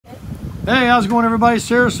Hey, how's it going, everybody?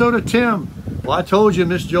 Sarasota Tim. Well, I told you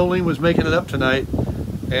Miss Jolene was making it up tonight,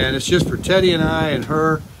 and it's just for Teddy and I and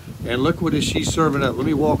her. And look what is she serving up. Let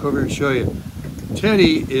me walk over and show you.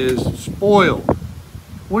 Teddy is spoiled.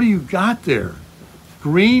 What do you got there?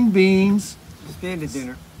 Green beans. Standard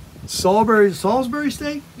dinner. Salisbury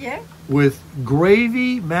steak? Yeah. With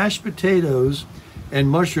gravy, mashed potatoes, and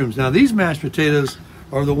mushrooms. Now, these mashed potatoes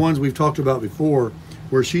are the ones we've talked about before,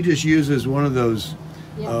 where she just uses one of those.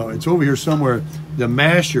 It's over here somewhere. The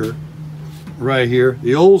masher, right here,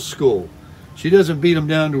 the old school. She doesn't beat them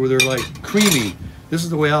down to where they're like creamy. This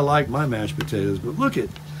is the way I like my mashed potatoes. But look at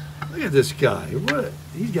this guy. What?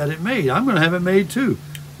 He's got it made. I'm going to have it made too.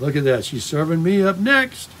 Look at that. She's serving me up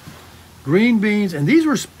next. Green beans, and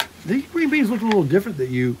these green beans looked a little different that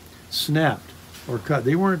you snapped or cut.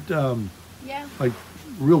 They weren't like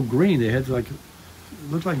real green. They had like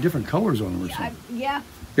looked like different colors on them or something. Yeah.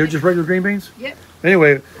 They were just regular green beans? Yep.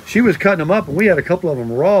 Anyway, she was cutting them up, and we had a couple of them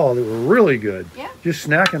raw that were really good. Yeah. Just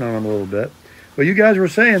snacking on them a little bit. But you guys were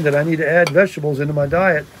saying that I need to add vegetables into my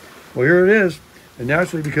diet. Well, here it is. And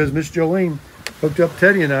naturally, because Miss Jolene hooked up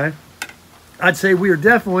Teddy and I'd say we are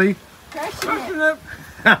definitely Crushing it.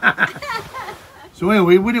 So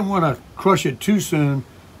anyway, we didn't want to crush it too soon.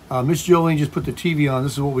 Miss Jolene just put the TV on.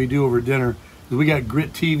 This is what we do over dinner. We got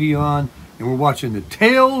Grit TV on, and we're watching the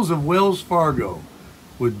Tales of Wells Fargo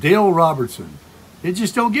with Dale Robertson. It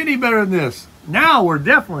just don't get any better than this. Now we're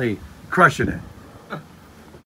definitely crushing it.